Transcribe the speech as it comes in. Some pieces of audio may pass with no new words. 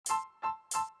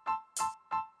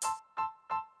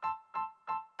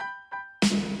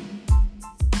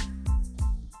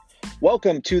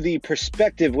Welcome to the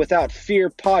Perspective Without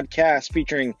Fear podcast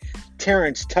featuring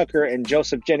Terrence Tucker and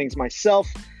Joseph Jennings, myself.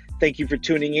 Thank you for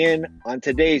tuning in on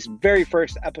today's very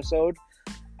first episode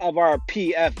of our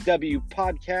PFW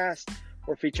podcast.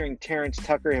 We're featuring Terrence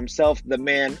Tucker himself, the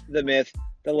man, the myth,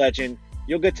 the legend.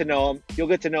 You'll get to know him. You'll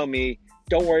get to know me.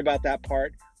 Don't worry about that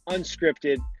part.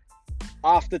 Unscripted,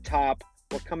 off the top.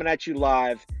 We're coming at you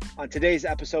live. On today's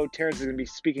episode, Terrence is going to be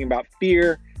speaking about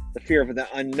fear, the fear of the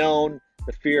unknown,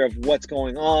 the fear of what's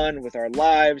going on with our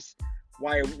lives,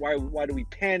 why do we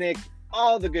panic,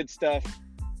 all the good stuff.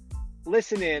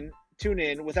 Listen in, tune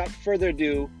in. Without further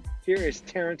ado, here is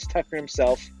Terrence Tucker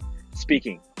himself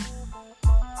speaking.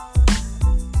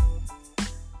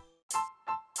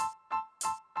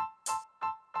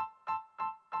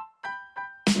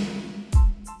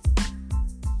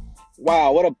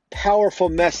 Wow, what a powerful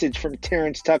message from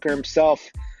Terrence Tucker himself.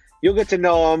 You'll get to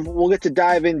know him. We'll get to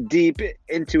dive in deep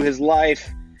into his life,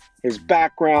 his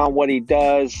background, what he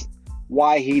does,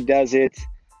 why he does it.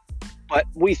 But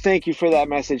we thank you for that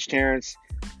message, Terrence.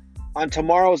 On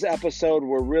tomorrow's episode,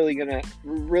 we're really gonna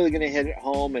hit it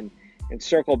home and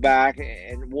circle back,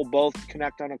 and we'll both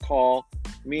connect on a call.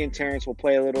 Me and Terrence will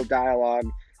play a little dialogue.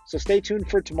 So stay tuned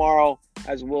for tomorrow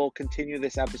as we'll continue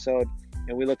this episode,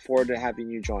 and we look forward to having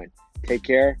you join. Take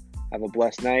care. Have a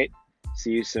blessed night. See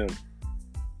you soon.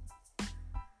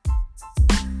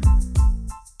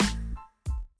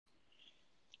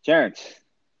 Terrence.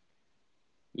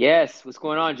 Yes, what's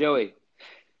going on, Joey?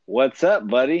 What's up,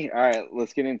 buddy? All right,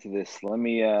 let's get into this. Let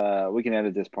me we can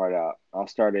edit this part out. I'll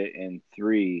start it in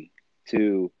 3,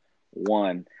 2,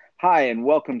 1. Hi, and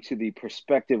welcome to the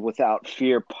Perspective Without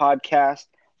Fear podcast,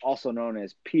 also known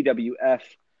as PWF.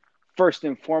 First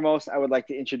and foremost, I would like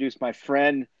to introduce my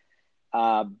friend,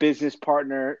 business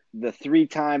partner, the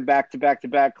 3-time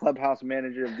back-to-back Clubhouse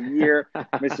Manager of the Year,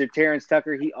 Mr. Terrence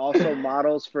Tucker. He also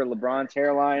models for LeBron's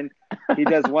hairline. He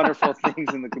does wonderful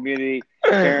things in the community.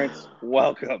 Terrence,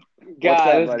 welcome.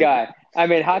 God, this guy. I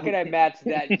mean, how can I match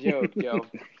that joke, Joe?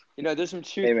 You know, there's some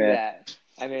truth to that.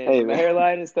 I mean, my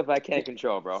hairline and stuff I can't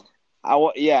control, bro. I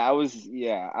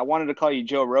wanted to call you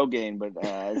Joe Rogan, but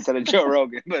instead of Joe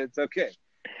Rogan, but it's okay.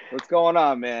 What's going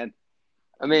on, man?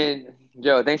 I mean,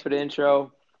 Joe, thanks for the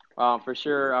intro. For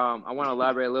sure, I want to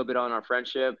elaborate a little bit on our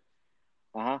friendship.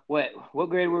 What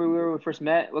grade were we when we first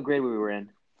met? What grade we were in?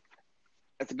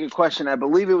 That's a good question. I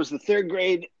believe it was the 3rd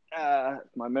grade.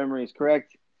 My memory is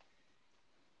correct.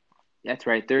 That's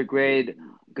right, 3rd grade.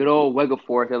 Good old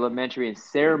Wegeforth Elementary in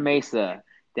Serra Mesa,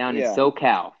 down in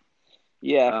SoCal.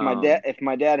 Yeah, if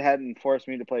my dad hadn't forced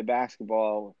me to play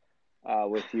basketball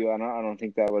with you, I don't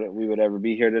think we would ever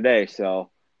be here today. So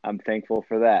I'm thankful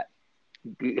for that.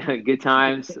 Good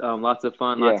times, lots of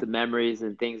fun, lots of memories,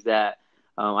 and things that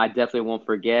I definitely won't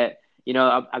forget. You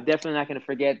know, I'm definitely not going to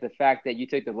forget the fact that you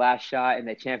took the last shot in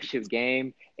the championship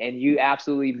game and you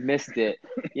absolutely missed it.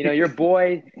 You know, your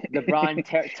boy, LeBron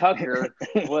Tucker,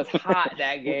 was hot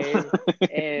that game,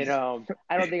 and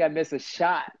I don't think I missed a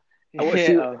shot.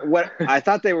 What I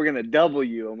thought they were going to double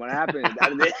you, and what happened,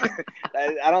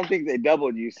 I don't think they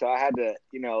doubled you, so I had to,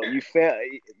 you know,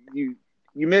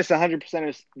 you miss 100%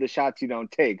 of the shots you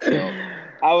don't take. So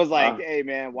I was like, hey,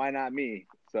 man, why not me?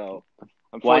 So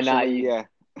why not you?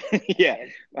 Yeah,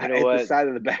 you know what? The side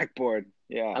of the backboard.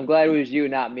 Yeah, I'm glad it was you,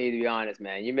 not me. To be honest,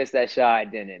 man, you missed that shot,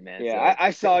 didn't it, man? Yeah, so.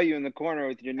 I saw you in the corner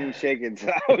with your knees shaking,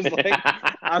 so I was like,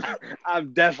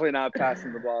 I'm definitely not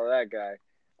passing the ball to that guy.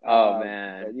 Oh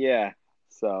man, yeah.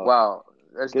 So wow,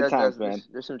 good times, man.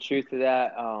 There's some truth to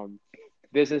that.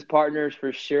 Business partners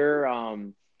for sure.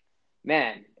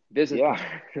 Man,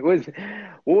 what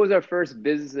was our first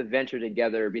business adventure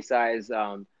together besides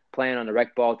playing on the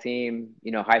rec ball team,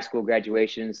 you know, high school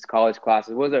graduations, college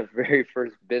classes? What was our very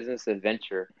first business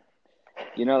adventure?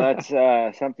 You know, that's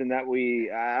something that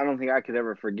I don't think I could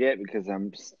ever forget because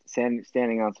I'm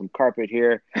standing on some carpet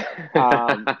here.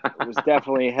 It was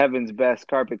definitely heaven's best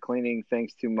carpet cleaning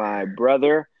thanks to my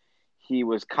brother. He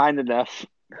was kind enough,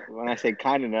 when I say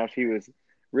kind enough, he was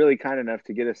really kind enough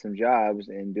to get us some jobs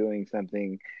and doing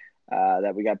something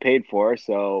that we got paid for.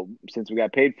 So since we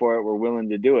got paid for it, we're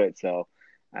willing to do it. So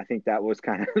I think that was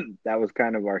kind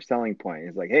of our selling point.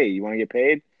 It's like, hey, you want to get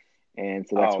paid? And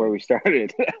so that's where we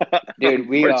started. Dude,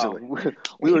 we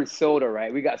were sold, all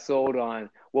right. We got sold on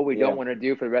what we don't want to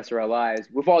do for the rest of our lives.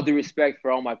 With all due respect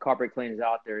for all my carpet cleaners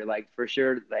out there, like for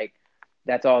sure, like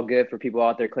that's all good for people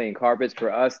out there cleaning carpets.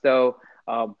 For us, though,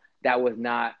 that was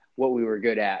not what we were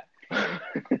good at.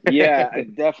 Yeah,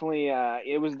 definitely.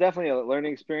 It was definitely a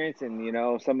learning experience, and you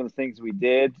know, some of the things we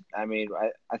did. I mean,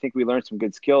 I think we learned some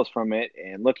good skills from it.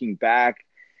 And looking back,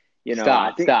 You know, I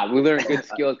Stop, think stop. We learned good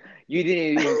skills. You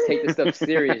didn't even take this stuff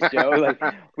serious, Joe. Like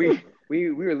we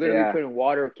were literally yeah, putting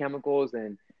water chemicals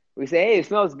and we say, hey, it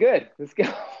smells good. Let's go.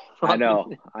 I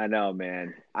know,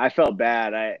 man. I felt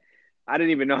bad. I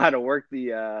didn't even know how to work the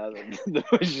the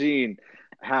machine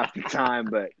half the time,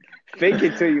 but fake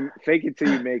it till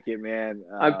you make it, man.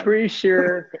 I'm pretty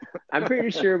sure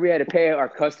we had to pay our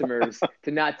customers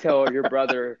to not tell your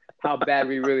brother how bad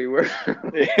we really were.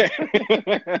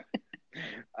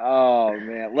 Oh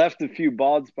man, left a few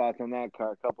bald spots on that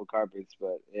couple carpets,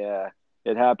 but yeah,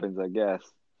 it happens, I guess.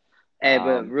 Hey,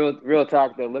 but Um, real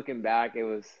talk though, looking back, it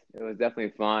was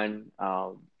definitely fun,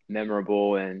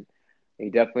 memorable, and he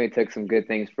definitely took some good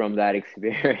things from that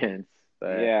experience.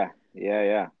 But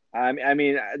yeah. I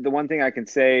mean, the one thing I can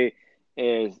say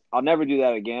is I'll never do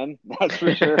that again. That's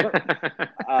for sure.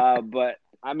 But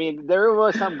I mean, there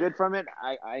was some good from it.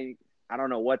 I don't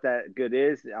know what that good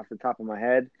is off the top of my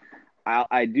head.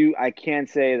 I can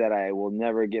say that I will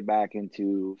never get back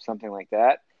into something like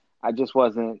that. I just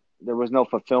wasn't there was no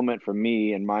fulfillment for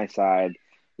me and my side.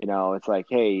 You know, it's like,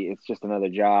 hey, it's just another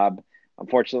job.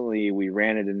 Unfortunately, we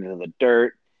ran it into the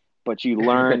dirt, but you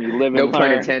learn, you live no and pun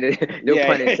learn. intended. No Yeah,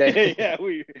 pun intended. yeah,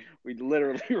 we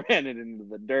literally ran it into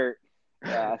the dirt.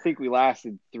 I think we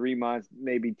lasted 3 months,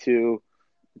 maybe two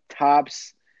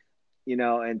tops, you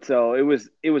know, and so it was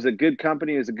a good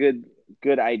company, it was a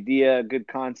good idea, good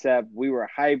concept. We were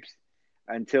hyped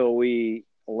until we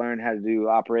learned how to do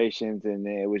operations, and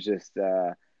it was just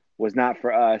was not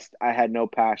for us. I had no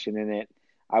passion in it.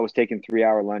 I was taking 3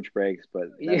 hour lunch breaks, but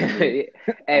that's Yeah. me.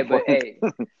 Hey, but hey,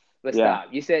 let's Yeah,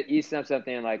 stop. You said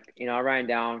something like, I'm writing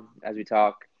down as we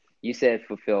talk. You said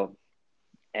fulfill,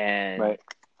 and right,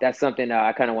 that's something that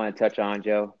I kind of want to touch on,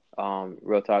 Joe.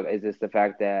 Real talk is just the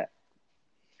fact that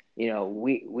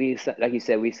we like you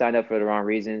said, we signed up for the wrong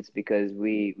reasons because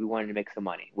we wanted to make some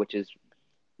money, which is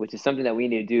something that we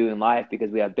need to do in life because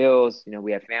we have bills,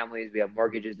 we have families, we have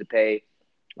mortgages to pay,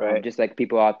 right. just like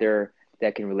people out there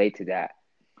that can relate to that.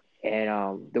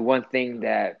 And the one thing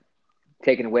that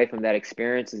taken away from that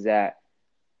experience is that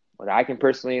what I can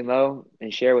personally know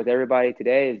and share with everybody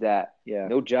today is that Yeah,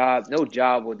 no job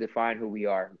will define who we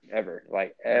are ever,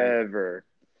 like right. ever.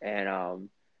 And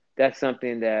that's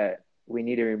something that we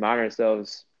need to remind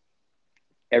ourselves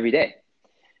every day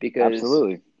because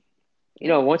Absolutely.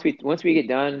 once we get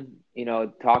done,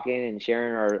 talking and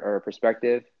sharing our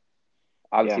perspective,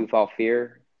 obviously Yeah, without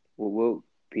fear, woo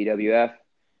PWF,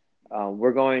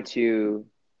 we're going to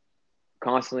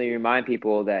constantly remind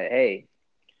people that hey,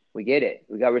 we get it,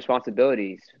 we got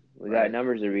responsibilities, we got right,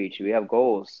 numbers to reach, we have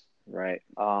goals, right.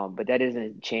 but that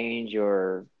doesn't change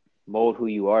or mold who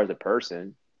you are as a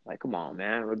person. Like, come on,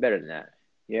 man, we're better than that.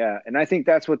 Yeah, and I think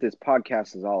that's what this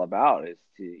podcast is all about is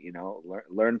to,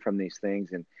 learn from these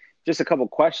things and just a couple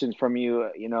questions from you,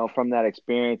 from that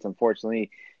experience.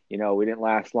 Unfortunately, we didn't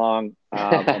last long.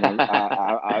 And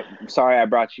I'm sorry I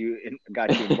brought you in,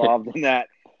 got you involved in that.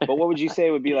 But what would you say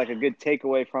would be like a good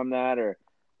takeaway from that, or,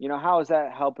 how is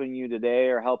that helping you today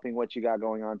or helping what you got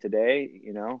going on today?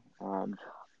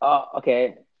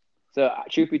 Okay. So,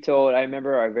 truth be told, I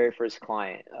remember our very first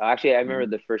client. Actually, I remember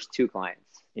Mhm. the first two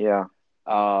clients. Yeah,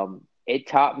 It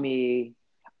taught me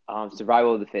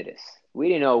survival of the fittest. We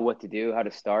didn't know what to do, how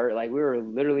to start. Like, we were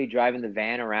literally driving the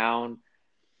van around,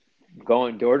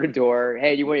 going door to door.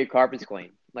 Hey, you want your carpets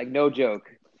clean? Like, no joke.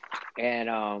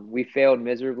 And we failed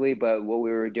miserably, but what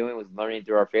we were doing was learning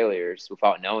through our failures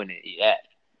without knowing it yet.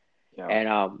 yeah,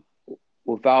 And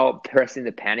without pressing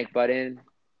the panic button,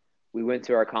 we went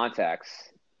to our contacts.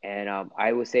 And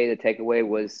I would say the takeaway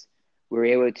was we were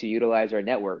able to utilize our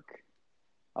network.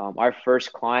 Our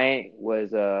first client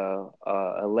was a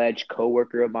alleged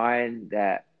coworker of mine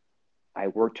that I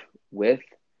worked with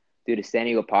through the San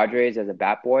Diego Padres as a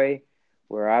bat boy,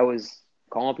 where I was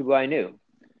calling people I knew.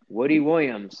 Woody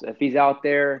Williams, if he's out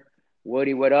there,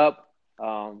 Woody, what up?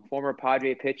 Former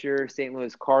Padre pitcher, St.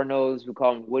 Louis Cardinals, we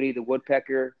call him Woody the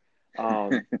Woodpecker.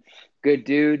 Good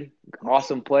dude,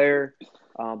 awesome player,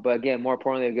 but again, more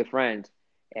importantly, a good friend.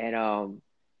 And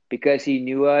because he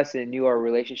knew us and knew our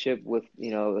relationship with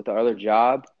with our other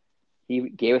job, he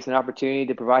gave us an opportunity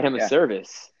to provide him a yeah,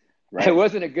 service. It right.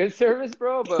 wasn't a good service,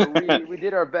 bro, but we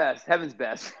did our best, heaven's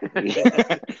best.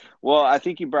 Yeah. Well, I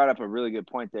think you brought up a really good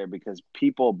point there because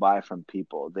people buy from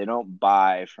people. They don't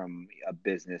buy from a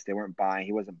business. He wasn't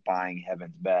buying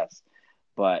Heaven's Best.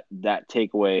 But that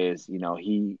takeaway is,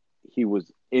 he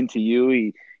was into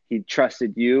you. He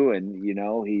trusted you and,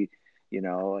 he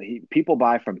people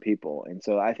buy from people. And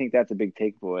so I think that's a big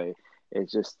takeaway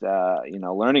is just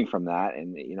learning from that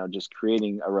and just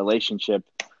creating a relationship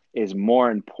is more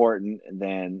important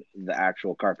than the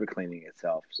actual carpet cleaning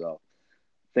itself. So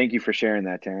Thank you for sharing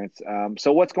that, Terrence.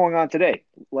 So what's going on today?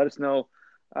 Let us know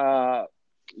uh,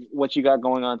 what you got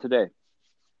going on today.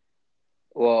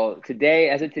 Well, today,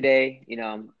 as of today,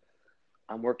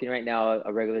 I'm working right now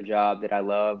a regular job that I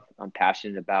love, I'm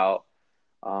passionate about,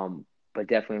 but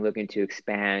definitely looking to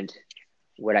expand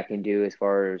what I can do as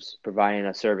far as providing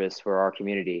a service for our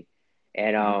community.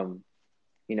 And Mhm.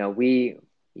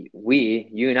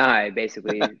 you and I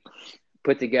basically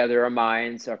put together our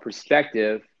minds, our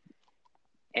perspective,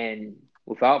 and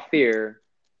without fear,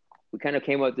 we kind of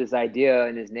came up with this idea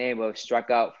and this name of Strike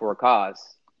Out for a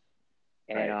Cause.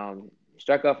 And Right.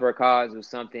 Strike Out for a Cause was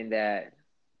something that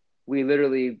we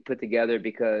literally put together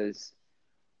because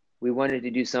we wanted to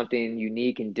do something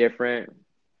unique and different,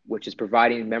 which is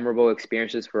providing memorable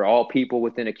experiences for all people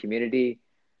within a community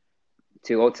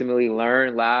to ultimately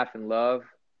learn, laugh, and love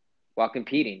while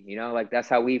competing. Like that's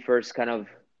how we first kind of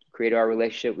created our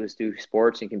relationship, was through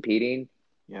sports and competing.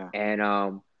 Yeah.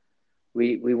 And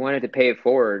we wanted to pay it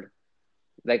forward.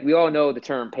 Like we all know the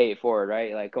term "pay it forward,"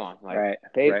 right? Like, come on, like Right.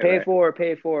 Right. pay it Right. forward,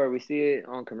 pay it forward. We see it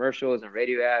on commercials and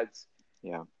radio ads.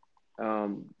 Yeah.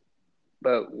 Um,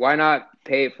 but why not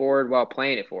pay it forward while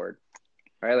playing it forward,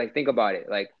 right? Like think about it.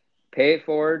 Like pay it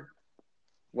forward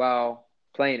while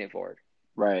playing it forward.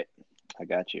 Right. I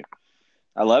got you.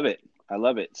 I love it. I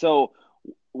love it. So,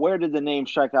 where did the name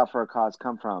 "Strike Out for a Cause"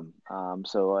 come from?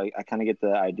 So I kind of get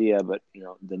the idea, but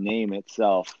the name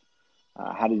itself.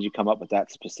 How did you come up with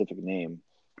that specific name?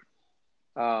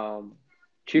 Um,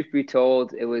 Truth be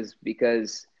told, it was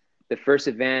because the first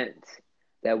event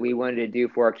that we wanted to do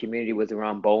for our community was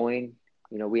around bowling.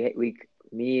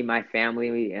 Me, my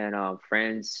family, and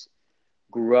friends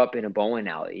grew up in a bowling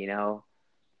alley.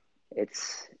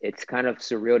 It's kind of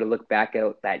surreal to look back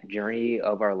at that journey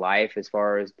of our life as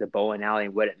far as the bowling alley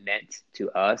and what it meant to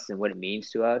us and what it means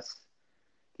to us.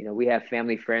 We have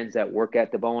family friends that work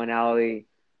at the bowling alley.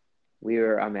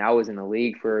 I was in the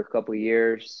league for a couple of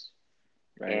years,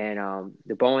 Right. and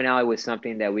the bowling alley was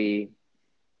something that we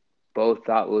both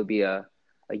thought would be a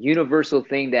universal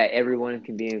thing that everyone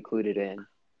can be included in.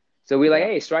 So we like, Yeah.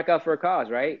 hey, strike out for a cause,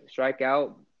 right? Strike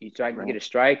out, you get Right. a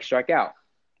strike out,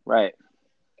 Right.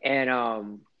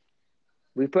 and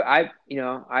we put you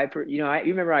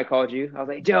remember I called you. I was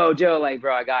like, Joe, like,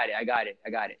 bro, I got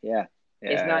it. Yeah.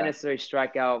 It's Yeah. not Yeah. necessarily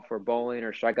strike out for bowling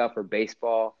or strike out for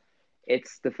baseball.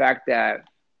 It's the fact that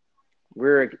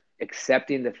we're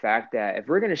accepting the fact that if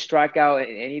we're going to strike out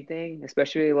in anything,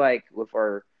 especially like with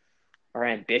our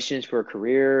ambitions for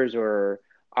careers or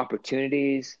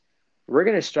opportunities, we're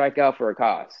going to strike out for a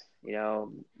cause. What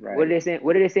Right. did they say?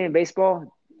 What did they say in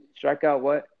baseball? Strike out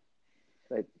what?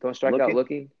 Like, don't strike out Looking.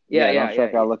 looking. Yeah, Yeah. Don't yeah,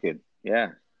 strike yeah. out looking. Yeah.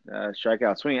 Strike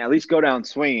out swinging. At least go down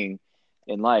swinging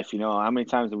in life. How many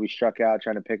times have we struck out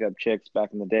trying to pick up chicks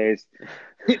back in the days?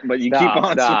 But you keep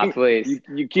on Stop, swinging. please,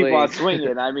 You keep on please.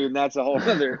 swinging. I mean, that's a whole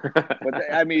other.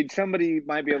 But I mean, somebody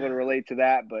might be able to relate to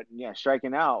that. But yeah,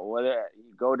 striking out. Whether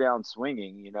you go down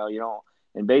swinging, you don't.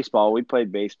 In baseball, we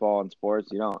played baseball and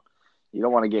sports. You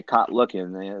don't want to get caught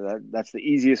looking. That's the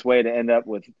easiest way to end up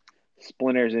with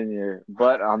splinters in your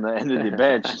butt on the end of the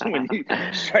bench when you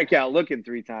strike out looking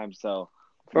three times. So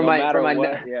for no my for matter my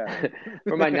what, yeah.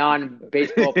 for my non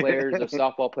baseball players or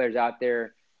softball players out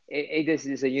there, it just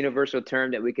is a universal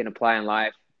term that we can apply in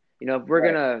life. If we're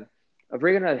Right.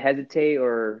 gonna hesitate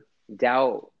or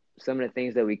doubt some of the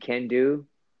things that we can do,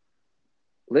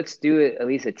 let's do it, at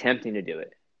least attempting to do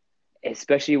it,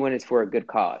 especially when it's for a good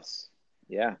cause.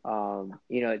 Yeah.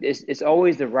 It's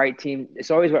always the right team.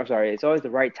 It's always the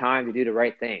right time to do the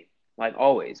right thing, like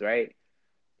always, right?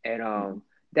 And Hmm.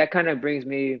 that kind of brings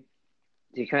me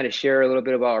to kind of share a little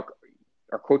bit about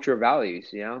our cultural values.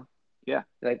 Yeah.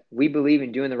 Like we believe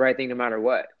in doing the right thing no matter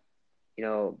what.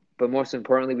 But most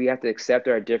importantly, we have to accept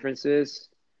our differences.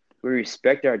 We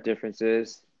respect our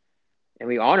differences, and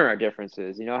we honor our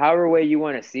differences. However way you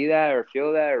want to see that or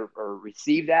feel that or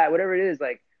receive that, whatever it is,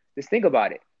 like just think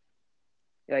about it.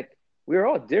 Like we're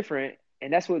all different,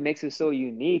 and that's what makes us so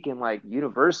unique and like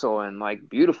universal and like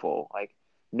beautiful. Like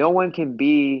no one can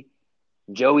be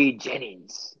Joey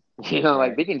Jennings. Like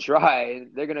Right. they can try.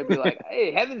 They're gonna be like,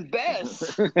 "Hey, heaven's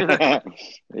best."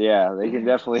 Yeah, they can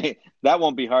definitely. That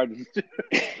won't be hard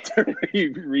to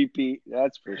repeat.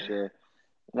 That's for sure.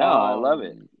 No, I love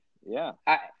it. um, Yeah.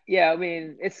 yeah, I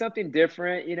mean, it's something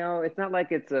different. It's not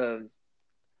like it's a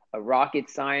rocket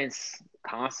science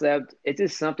concept. It's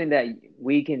just something that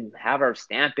we can have our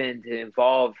stamp in to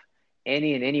involve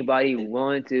any and anybody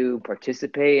willing to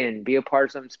participate and be a part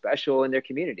of something special in their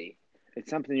community. It's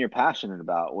something you're passionate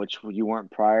about, which you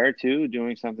weren't prior to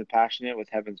doing something passionate with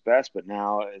Heaven's Best, but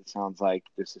now it sounds like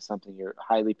this is something you're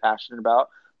highly passionate about.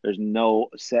 There's no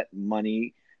set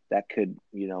money that could,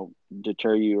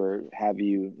 deter you or have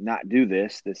you not do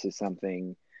this. This is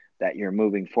something that you're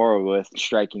moving forward with,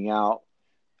 striking out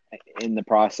in the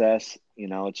process.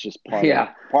 It's just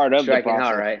Yeah, part of the striking out,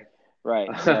 process. right?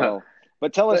 Right. So,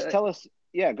 but But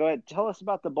yeah, go ahead. Tell us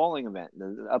about the bowling event,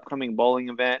 the upcoming bowling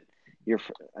event.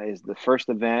 Is the first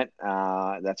event.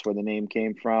 That's where the name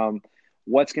came from.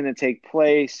 What's going to take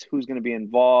place? Who's going to be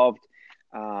involved?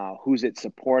 Who's it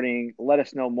supporting? Let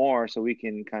us know more so we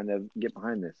can kind of get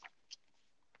behind this.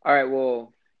 all right,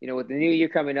 well, with the new year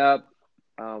coming up,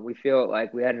 we feel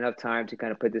like we had enough time to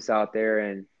kind of put this out there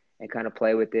and kind of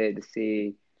play with it to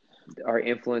see our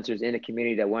influencers in the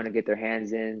community that want to get their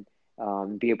hands in,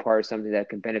 be a part of something that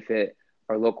can benefit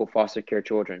our local foster care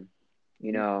children.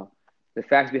 You know, the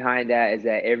facts behind that is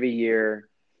that every year,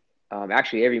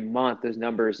 actually every month, those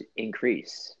numbers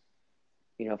increase.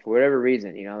 For whatever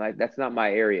reason, like that's not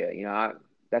my area.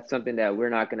 That's something that we're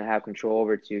not going to have control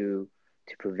over to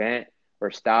prevent or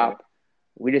Right. stop.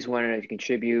 We just wanted to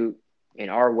contribute in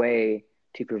our way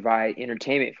to provide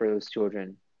entertainment for those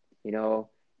children, you know,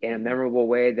 in a memorable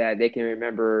way that they can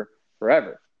remember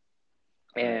forever.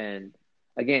 Right. And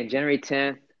again, January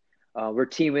 10th, we're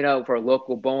teaming up for a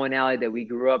local bowling alley that we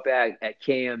grew up at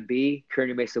KMB,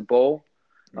 Kearney Mesa Bowl.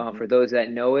 Mm-hmm. For those that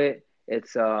know it,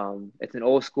 it's an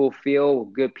old school feel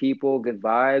with good people, good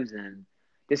vibes, and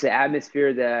just an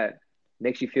atmosphere that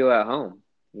makes you feel at home.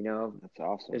 That's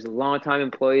awesome. There's a long time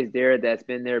employees there that's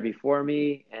been there before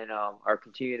me and are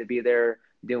continuing to be there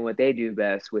doing what they do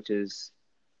best, which is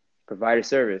provide a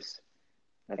service.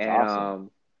 That's And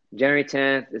awesome. January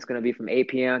 10th, it's going to be from 8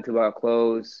 p.m. to about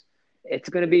close. It's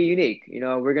going to be unique.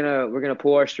 We're gonna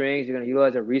pull our strings. We're gonna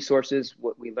utilize our resources,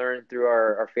 what we learned through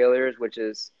our failures, which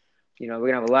is, we're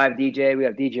gonna have a live DJ. We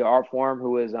have DJ Artform,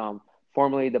 who is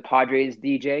formerly the Padres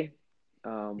DJ.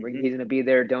 Mm-hmm. He's gonna be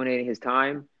there donating his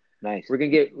time. Nice. We're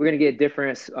gonna get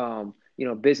different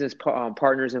business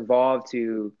partners involved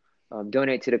to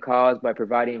donate to the cause by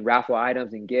providing raffle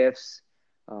items and gifts.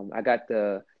 I got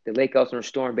the Lake Elsinore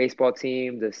Storm baseball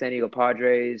team, the San Diego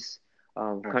Padres,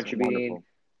 That's contributing,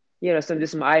 wonderful.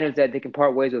 some items that they can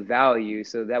part ways with value,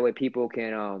 so that way people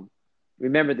can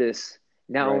remember this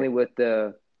not Right. only with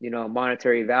the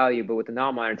monetary value, but with the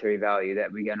non-monetary value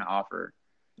that we're gonna offer.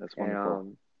 That's And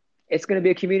wonderful. it's going to be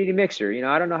a community mixture.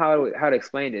 I don't know how to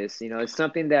explain this. It's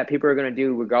something that people are going to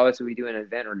do regardless if we do an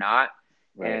event or not.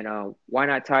 Right. And why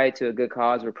not tie it to a good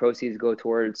cause where proceeds go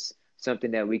towards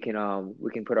something that we can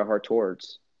put our heart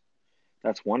towards.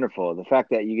 That's wonderful. The fact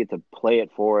that you get to play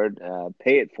it forward,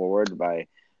 pay it forward by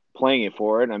playing it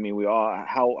forward. I mean, we all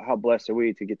how blessed are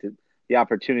we to get the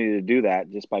opportunity to do that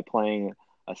just by playing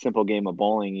a simple game of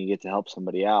bowling. You get to help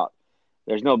somebody out.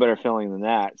 There's no better feeling than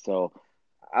that. So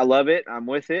I love it. I'm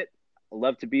with it. I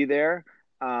love to be there.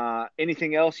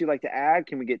 Anything else you'd like to add?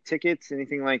 Can we get tickets?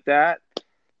 Anything like that?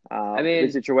 I mean,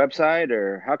 Visit your website,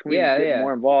 or how can we yeah, get yeah.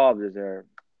 more involved? Is there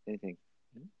anything?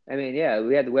 I mean, yeah,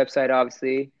 we have the website,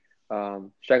 obviously,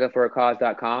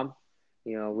 strikeupforacause.com.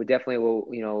 We definitely will,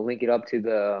 link it up to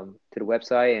the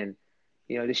website and,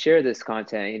 to share this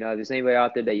content. If there's anybody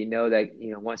out there that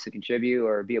that, wants to contribute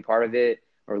or be a part of it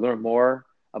or learn more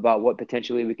about what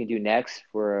potentially we can do next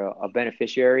for a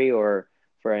beneficiary or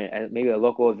for maybe a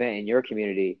local event in your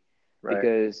community, Right.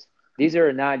 because these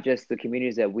are not just the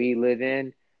communities that we live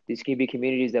in. These can be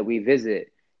communities that we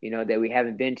visit, that we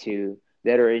haven't been to,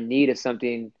 that are in need of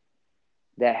something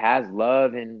that has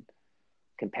love and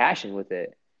compassion with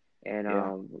it. And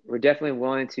Yeah. we're definitely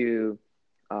willing to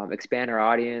expand our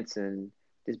audience and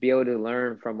just be able to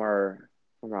learn from our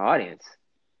audience.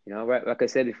 Right, like I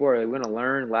said before, we're going to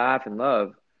learn, laugh, and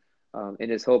love in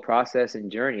this whole process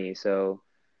and journey. So,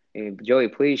 Joey,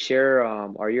 please share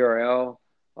our URL.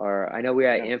 Or I know we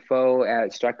at Yeah. info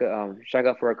at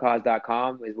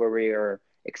strikeupforacause.com is where we are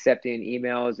accepting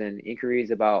emails and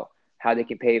inquiries about how they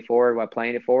can pay it forward while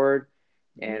playing it forward.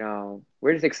 Hmm. And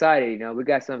we're just excited. We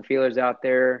got some feelers out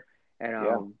there, and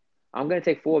Yeah. I'm going to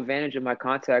take full advantage of my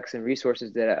contacts and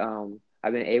resources that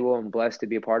I've been able and blessed to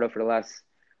be a part of for the last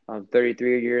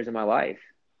 33 years of my life.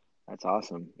 That's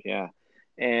awesome. Yeah.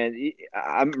 And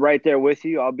I'm right there with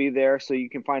you. I'll be there. So you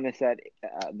can find us at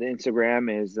the Instagram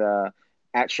is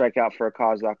at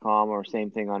strikeoutforacause.com, or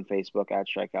same thing on Facebook at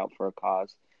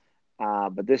strikeoutforacause.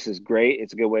 But this is great.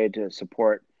 It's a good way to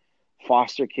support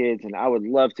foster kids. And I would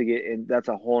love to get in. That's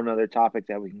a whole nother topic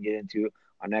that we can get into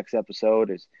our next episode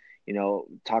is,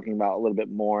 talking about a little bit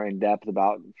more in depth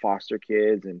about foster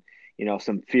kids and,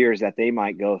 some fears that they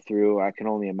might go through. I can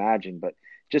only imagine, but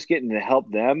just getting to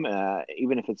help them,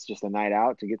 even if it's just a night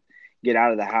out to get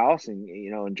out of the house and,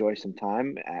 enjoy some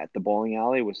time at the bowling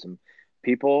alley with some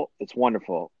people. It's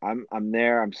wonderful. I'm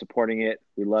there. I'm supporting it.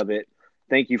 We love it.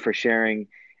 thank you for sharing,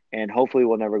 and hopefully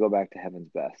we'll never go back to heaven's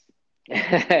best.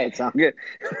 That sound good?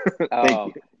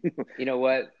 Thank you. You know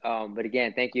what? But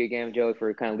again, thank you again, Joey,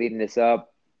 for kind of leading this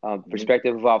up.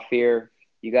 Perspective about fear.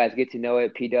 You guys get to know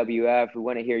it. PWF. We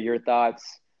want to hear your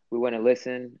thoughts. We want to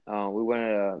listen. We want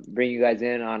to bring you guys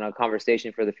in on a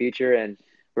conversation for the future, and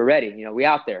we're ready. You know, we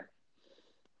out there.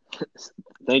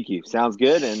 Thank you. Sounds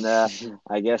good. And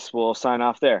I guess we'll sign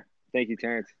off there. Thank you,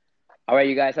 Terrence. All right,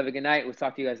 you guys have a good night. We'll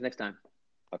talk to you guys next time.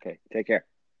 Okay. Take care.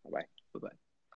 Bye-bye. Bye-bye.